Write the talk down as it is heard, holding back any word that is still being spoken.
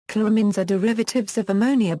Chloramines are derivatives of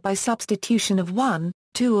ammonia by substitution of 1,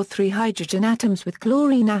 2 or 3 hydrogen atoms with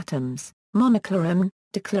chlorine atoms, monochloramine,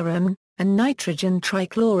 dichloramine, and nitrogen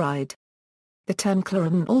trichloride. The term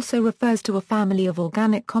chloramine also refers to a family of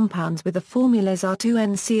organic compounds with the formulas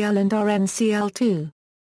R2NCl and RNCl2.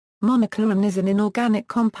 Monochloramine is an inorganic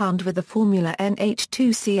compound with the formula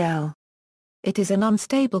NH2Cl. It is an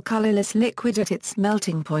unstable colorless liquid at its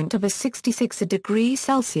melting point of 66 degrees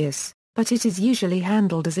Celsius, but it is usually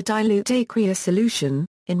handled as a dilute aqueous solution,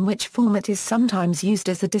 in which form it is sometimes used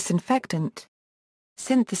as a disinfectant.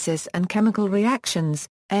 Synthesis and chemical reactions.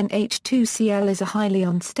 NH2Cl is a highly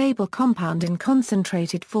unstable compound in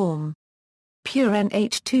concentrated form. Pure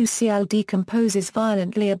NH2Cl decomposes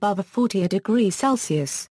violently above 40 degrees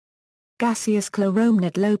Celsius. Gaseous chloramine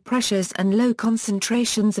at low pressures and low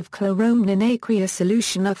concentrations of chloramine in aqueous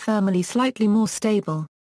solution are thermally slightly more stable.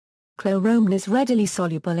 Chloramine is readily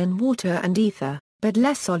soluble in water and ether, but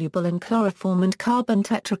less soluble in chloroform and carbon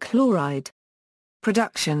tetrachloride.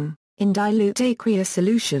 Production. In dilute aqueous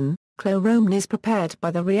solution, chloramine is prepared by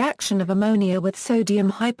the reaction of ammonia with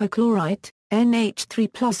sodium hypochlorite,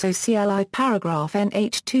 NH3 plus OCl paragraph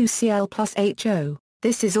NH2Cl plus HO.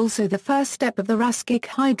 This is also the first step of the Raskig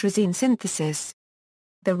hydrazine synthesis.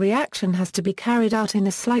 The reaction has to be carried out in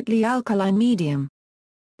a slightly alkaline medium.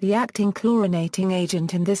 The acting chlorinating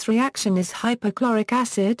agent in this reaction is hypochloric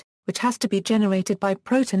acid, which has to be generated by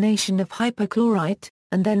protonation of hypochlorite,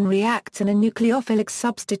 and then reacts in a nucleophilic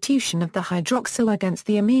substitution of the hydroxyl against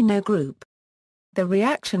the amino group. The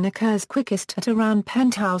reaction occurs quickest at around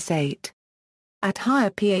penthouse 8. At higher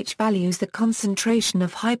pH values the concentration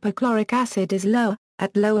of hypochloric acid is lower.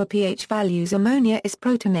 At lower pH values ammonia is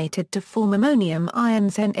protonated to form ammonium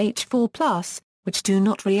ions NH4+, which do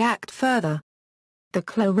not react further. The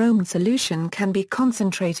chloramine solution can be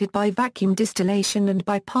concentrated by vacuum distillation and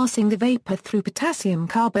by passing the vapor through potassium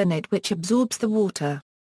carbonate which absorbs the water.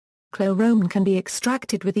 Chloramine can be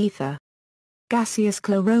extracted with ether. Gaseous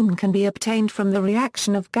chloramine can be obtained from the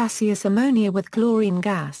reaction of gaseous ammonia with chlorine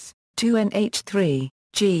gas, 2NH3,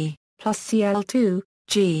 G, plus Cl2,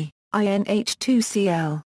 G.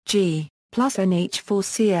 INH2Cl, G, plus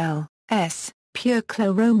NH4Cl, S. Pure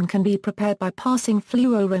chloramine can be prepared by passing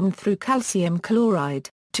fluorine through calcium chloride,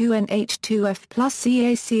 2NH2F plus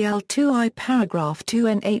CaCl2I paragraph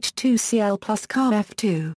 2NH2Cl plus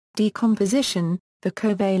CaF2. Decomposition. The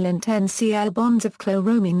covalent NCl bonds of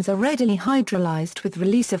chloramines are readily hydrolyzed with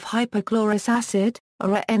release of hypochlorous acid,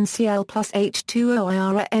 R2NCl plus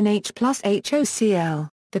H2O NH plus HOCl.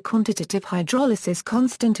 The quantitative hydrolysis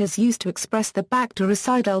constant is used to express the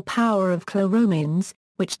bactericidal power of chloramines,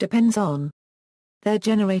 which depends on their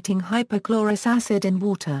generating hypochlorous acid in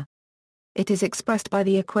water. It is expressed by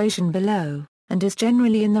the equation below, and is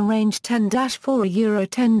generally in the range 10-4 Euro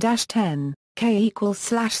 10-10, K equals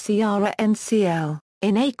 /CR/NCl.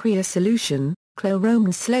 In aqueous solution,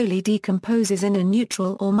 chloramine slowly decomposes in a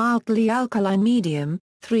neutral or mildly alkaline medium,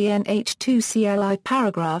 3NH2Cl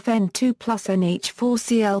paragraph N2 plus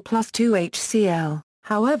NH4Cl plus 2HCl.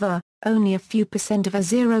 However, only a few percent of a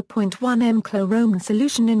 0.1 m chloramine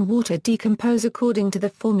solution in water decompose according to the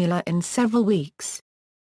formula in several weeks.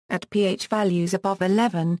 At pH values above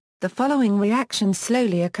 11, the following reaction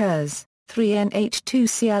slowly occurs: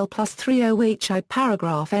 3NH2Cl plus 3OHI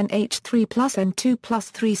paragraph NH3 plus N2 plus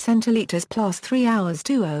 3 centiliters plus 3 hours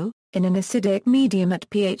 20, in an acidic medium at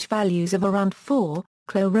pH values of around 4.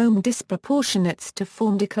 Chloramine disproportionates to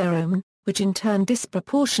form dichloramine, which in turn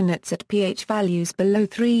disproportionates at pH values below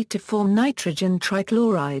 3 to form nitrogen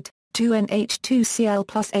trichloride, 2NH2Cl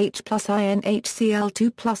plus H plus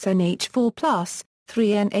INHCl2 plus NH4 plus,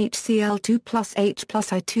 3NHCl2 plus H plus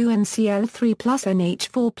I2NCl3 plus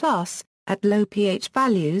NH4 plus. At low pH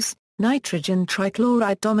values, nitrogen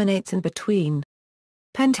trichloride dominates and between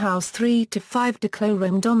penthouse 3 to 5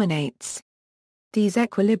 dichloramine dominates. These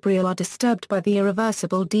equilibria are disturbed by the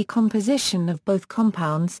irreversible decomposition of both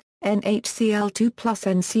compounds, NHCl2 plus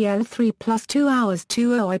NCl3 plus 2 hours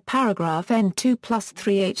 2OI paragraph N2 plus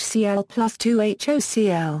 3HCl plus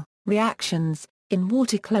 2HOCl. Reactions. In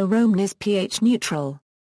water chloramine is pH neutral.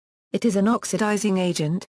 It is an oxidizing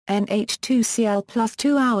agent, NH2Cl plus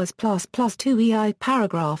 2 hours plus 2 EI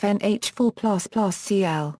paragraph NH4 plus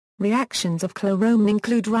Cl. Reactions of chloramine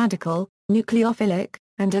include radical, nucleophilic,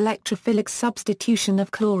 and electrophilic substitution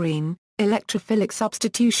of chlorine, electrophilic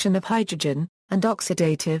substitution of hydrogen, and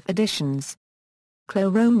oxidative additions.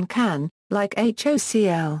 Chloramine can, like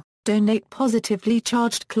HOCl, donate positively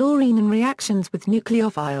charged chlorine in reactions with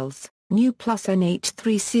nucleophiles, Nu plus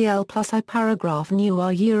NH3Cl plus I paragraph Nu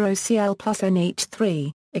R Euro Cl plus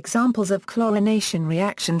NH3, Examples of chlorination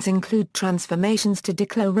reactions include transformations to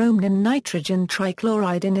dichloramine and nitrogen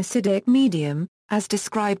trichloride in acidic medium, as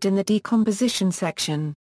described in the decomposition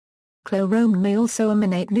section. Chloramine may also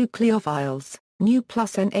emanate nucleophiles, Nu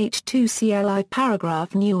plus NH2Cl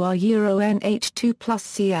paragraph Nu R euro NH2 plus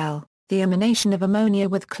Cl. The emanation of ammonia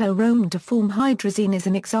with chloramine to form hydrazine is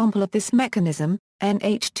an example of this mechanism.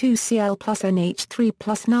 NH2Cl plus NH3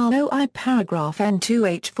 plus NaOI paragraph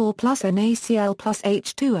N2H4 plus NaCl plus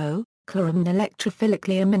H2O. Chloramine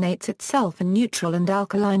electrophilically emanates itself in neutral and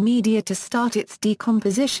alkaline media to start its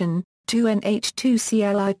decomposition.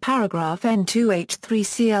 2NH2Cl paragraph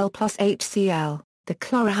N2H3Cl plus HCl. The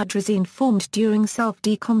chlorohydrazine formed during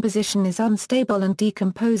self-decomposition is unstable and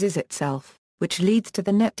decomposes itself, which leads to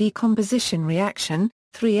the net decomposition reaction,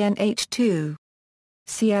 3NH2.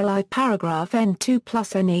 Cl paragraph N2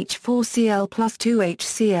 plus NH4Cl plus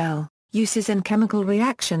 2HCl. Uses in chemical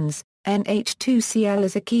reactions. NH2Cl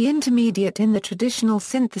is a key intermediate in the traditional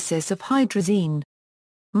synthesis of hydrazine.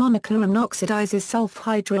 Monochloramine oxidizes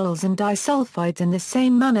sulfhydryls and disulfides in the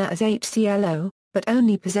same manner as HClO, but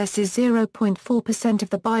only possesses 0.4% of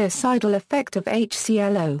the biocidal effect of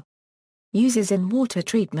HClO. Uses in water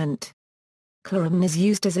treatment. Chloramine is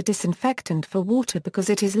used as a disinfectant for water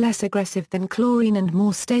because it is less aggressive than chlorine and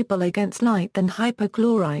more stable against light than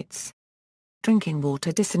hypochlorites. Drinking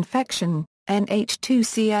water disinfection.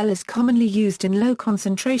 NH2Cl is commonly used in low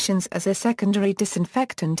concentrations as a secondary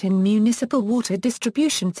disinfectant in municipal water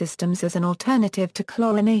distribution systems as an alternative to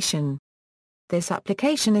chlorination. This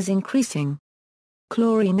application is increasing.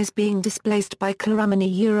 Chlorine is being displaced by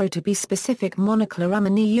chloramine to be specific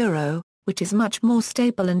monochloramine, which is much more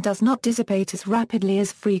stable and does not dissipate as rapidly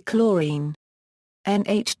as free chlorine.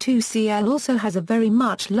 NH2Cl also has a very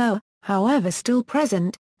much lower, however still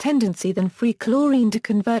present, tendency than free chlorine to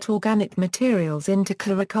convert organic materials into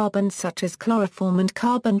chlorocarbons such as chloroform and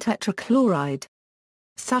carbon tetrachloride.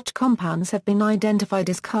 Such compounds have been identified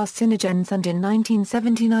as carcinogens, and in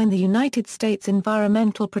 1979 the United States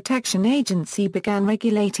Environmental Protection Agency began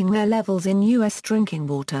regulating their levels in U.S. drinking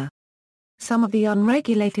water. Some of the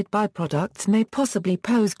unregulated byproducts may possibly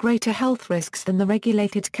pose greater health risks than the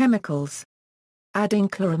regulated chemicals. Adding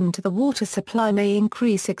chloramine to the water supply may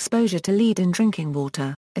increase exposure to lead in drinking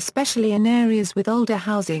water, especially in areas with older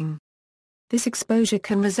housing. This exposure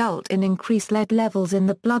can result in increased lead levels in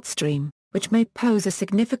the bloodstream, which may pose a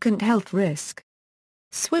significant health risk.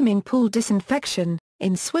 Swimming pool disinfection.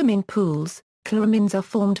 In swimming pools, chloramines are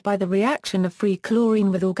formed by the reaction of free chlorine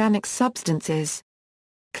with organic substances.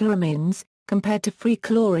 Chloramines, compared to free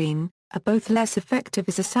chlorine, are both less effective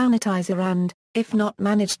as a sanitizer and, if not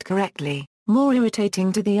managed correctly, more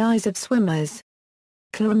irritating to the eyes of swimmers.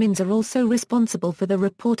 Chloramines are also responsible for the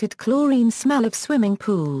reported chlorine smell of swimming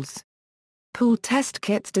pools. Pool test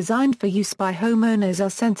kits designed for use by homeowners are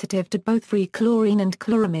sensitive to both free chlorine and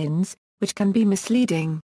chloramines, which can be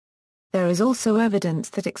misleading. There is also evidence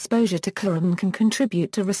that exposure to chloramine can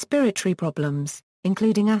contribute to respiratory problems,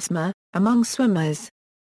 including asthma, among swimmers.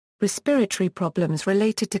 Respiratory problems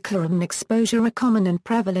related to chloramine exposure are common and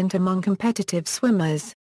prevalent among competitive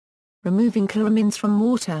swimmers. Removing chloramines from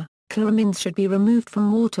water. Chloramines should be removed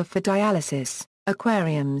from water for dialysis,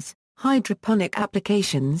 aquariums, hydroponic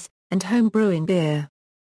applications, and home brewing beer.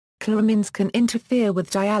 Chloramines can interfere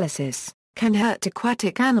with dialysis, can hurt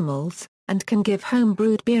aquatic animals, and can give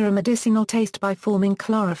home-brewed beer a medicinal taste by forming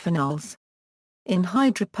chlorophenols. In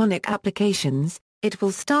hydroponic applications, it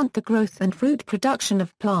will stunt the growth and fruit production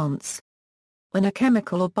of plants. When a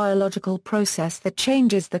chemical or biological process that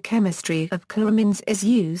changes the chemistry of chloramines is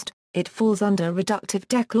used, it falls under reductive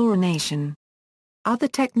dechlorination. Other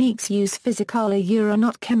techniques use physical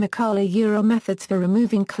not chemical methods for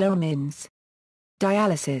removing chloramines.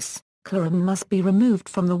 Dialysis. Chloramine must be removed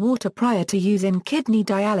from the water prior to use in kidney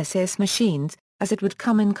dialysis machines, as it would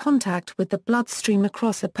come in contact with the bloodstream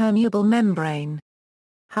across a permeable membrane.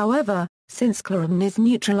 However, since chloramine is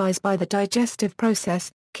neutralized by the digestive process,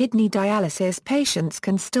 kidney dialysis patients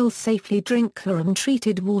can still safely drink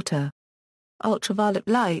chloramine-treated water. Ultraviolet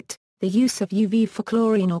light. The use of UV for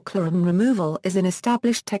chlorine or chloramine removal is an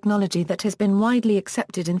established technology that has been widely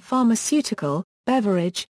accepted in pharmaceutical,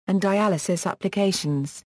 beverage, and dialysis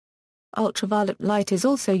applications. Ultraviolet light is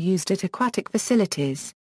also used at aquatic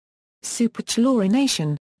facilities.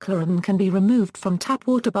 Superchlorination. Chloramine can be removed from tap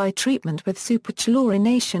water by treatment with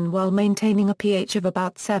superchlorination while maintaining a pH of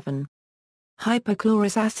about 7.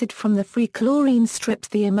 Hypochlorous acid from the free chlorine strips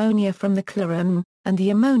the ammonia from the chlorine, and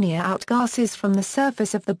the ammonia outgases from the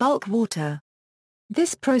surface of the bulk water.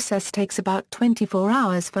 This process takes about 24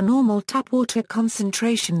 hours for normal tap water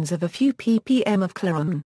concentrations of a few ppm of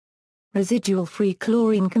chlorine. Residual free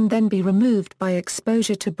chlorine can then be removed by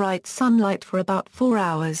exposure to bright sunlight for about 4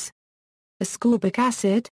 hours. Ascorbic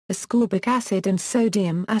acid and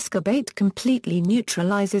sodium ascorbate completely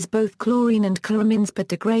neutralizes both chlorine and chloramines but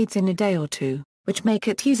degrades in a day or two, which make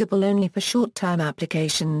it usable only for short-term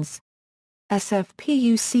applications.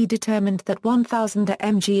 SFPUC determined that 1000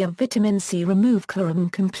 mg of vitamin C remove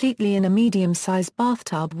chloramine completely in a medium-sized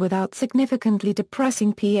bathtub without significantly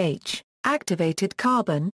depressing pH. Activated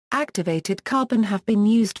carbon have been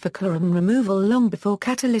used for chloramine removal long before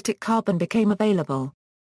catalytic carbon became available.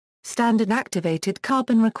 Standard activated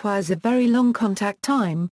carbon requires a very long contact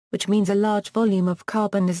time, which means a large volume of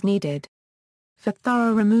carbon is needed. For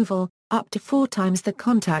thorough removal, up to 4 times the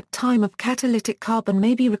contact time of catalytic carbon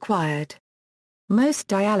may be required. Most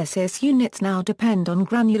dialysis units now depend on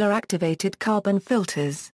granular activated carbon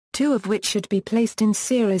filters, 2 of which should be placed in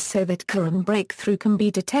series so that chloramine breakthrough can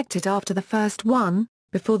be detected after the first one,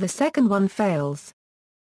 before the second one fails.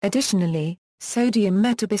 Additionally, sodium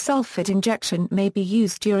metabisulfite injection may be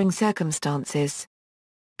used during circumstances.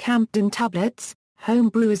 Campden tablets. Home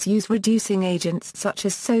brewers use reducing agents such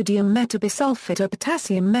as sodium metabisulfite or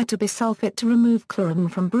potassium metabisulfite to remove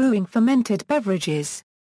chloramine from brewing fermented beverages.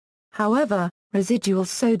 However, residual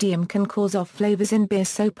sodium can cause off flavors in beer,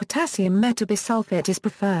 so potassium metabisulfite is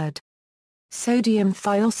preferred. Sodium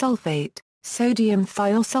thiosulfate. Sodium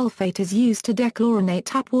thiosulfate is used to dechlorinate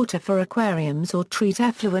tap water for aquariums or treat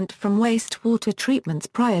effluent from wastewater treatments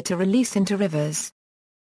prior to release into rivers.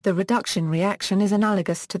 The reduction reaction is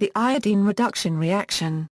analogous to the iodine reduction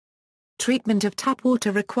reaction. Treatment of tap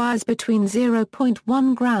water requires between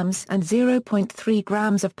 0.1 grams and 0.3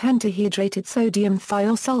 grams of pentahydrated sodium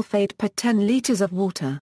thiosulfate per 10 liters of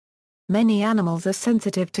water. Many animals are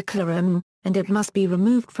sensitive to chloramine, and it must be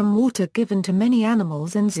removed from water given to many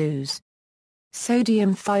animals in zoos.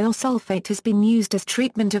 Sodium thiosulfate has been used as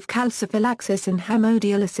treatment of calciphylaxis in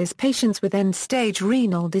hemodialysis patients with end-stage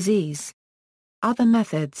renal disease. Other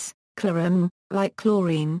methods, chloramine, like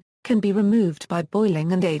chlorine, can be removed by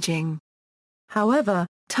boiling and aging. However,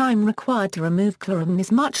 time required to remove chloramine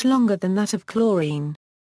is much longer than that of chlorine.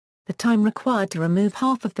 The time required to remove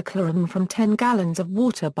half of the chloramine from 10 gallons of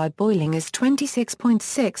water by boiling is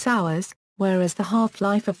 26.6 hours, whereas the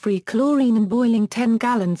half-life of free chlorine in boiling 10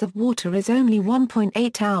 gallons of water is only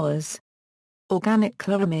 1.8 hours. Organic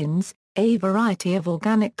chloramines. A variety of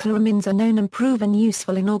organic chloramines are known and proven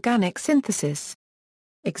useful in organic synthesis.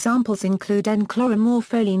 Examples include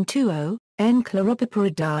N-chloramorpholine 2O,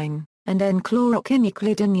 N-chloropyridine, and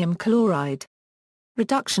N-chloroquinoxidinium chloride.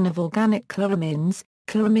 Reduction of organic chloramines.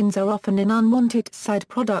 Chloramines are often an unwanted side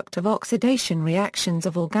product of oxidation reactions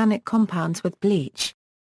of organic compounds with bleach.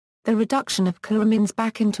 The reduction of chloramines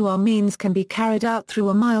back into amines can be carried out through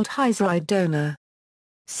a mild hydride donor.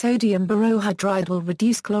 Sodium borohydride will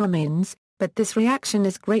reduce chloramines, but this reaction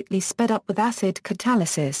is greatly sped up with acid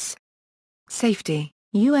catalysis. Safety.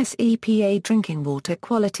 U.S. EPA drinking water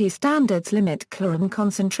quality standards limit chlorine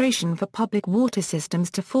concentration for public water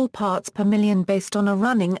systems to 4 parts per million based on a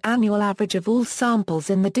running annual average of all samples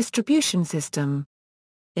in the distribution system.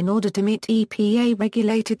 In order to meet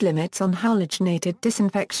EPA-regulated limits on halogenated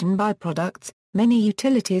disinfection byproducts, many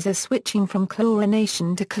utilities are switching from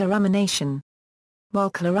chlorination to chloramination. While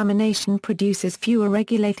chloramination produces fewer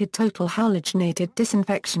regulated total halogenated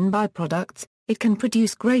disinfection byproducts, it can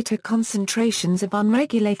produce greater concentrations of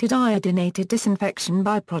unregulated iodinated disinfection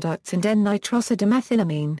byproducts and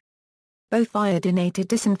N-nitrosidimethylamine. Both iodinated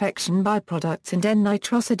disinfection byproducts and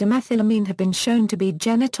N-nitrosidimethylamine have been shown to be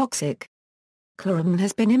genotoxic. Chloramine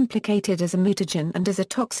has been implicated as a mutagen and as a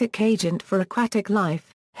toxic agent for aquatic life,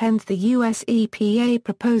 hence the US EPA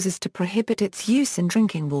proposes to prohibit its use in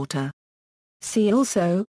drinking water. See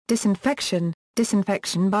also, disinfection,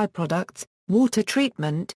 disinfection byproducts, water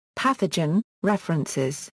treatment, pathogen,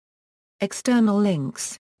 references. External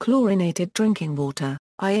links, chlorinated drinking water,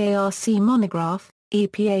 IARC monograph,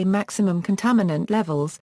 EPA maximum contaminant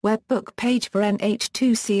levels, webbook page for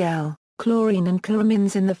NH2Cl, chlorine and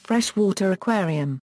chloramines in the freshwater aquarium.